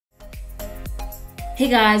Hey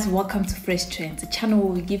guys, welcome to Fresh Trends, a channel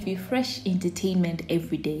where we give you fresh entertainment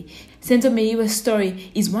every day. Senzo Meyiwa's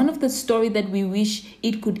story is one of the stories that we wish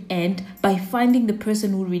it could end by finding the person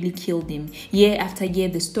who really killed him. Year after year,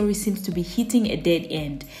 the story seems to be hitting a dead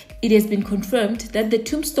end. It has been confirmed that the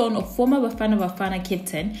tombstone of former Bafana Bafana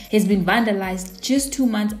captain has been vandalized just 2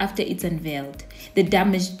 months after it's unveiled. The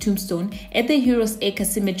damaged tombstone at the Heroes Acre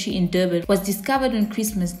Cemetery in Durban was discovered on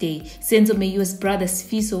Christmas Day. Senzo Meyiwa's brother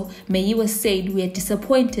Senzo Meyiwa said, "We are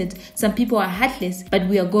disappointed. Some people are heartless, but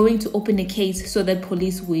we are going to open a case so that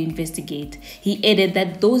police will investigate." He added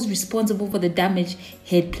that those responsible for the damage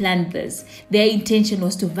had planned this. Their intention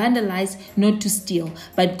was to vandalize, not to steal,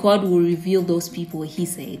 but God will reveal those people, he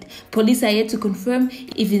said. Police are yet to confirm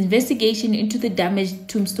if investigation into the damaged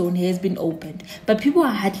tombstone has been opened. But people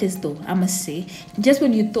are heartless though, I must say. Just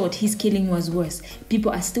when you thought his killing was worse,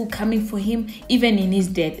 people are still coming for him even in his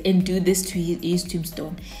death and do this to his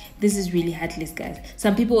tombstone. This is really heartless, guys.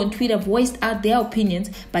 Some people on Twitter voiced out their opinions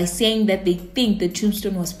by saying that they think the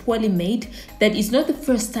tombstone was poorly made, that it's not the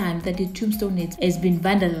first time that the tombstone has been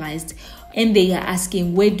vandalized, and they are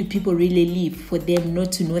asking, where do people really live for them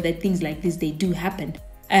not to know that things like this, they do happen.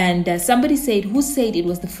 And somebody said, who said it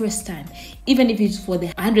was the first time? Even if it's for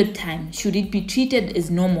the 100th time, should it be treated as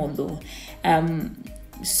normal though?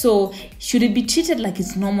 So should it be treated like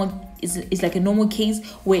it's normal? It's like a normal case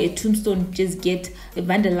where a tombstone just get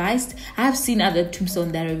vandalized? I've seen other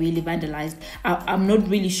tombstones that are really vandalized. I'm not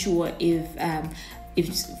really sure if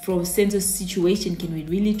from Senzo's situation, can we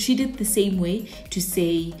really treat it the same way to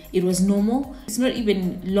say it was normal? It's not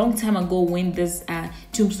even long time ago when this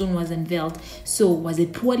tombstone was unveiled. So was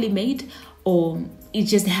it poorly made, or it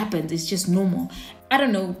just happened? It's just normal. I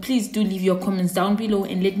don't know. Please do leave your comments down below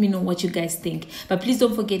and let me know what you guys think. But please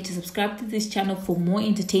don't forget to subscribe to this channel for more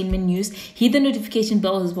entertainment news. Hit the notification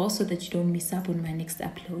bell as well so that you don't miss out on my next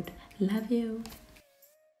upload. Love you.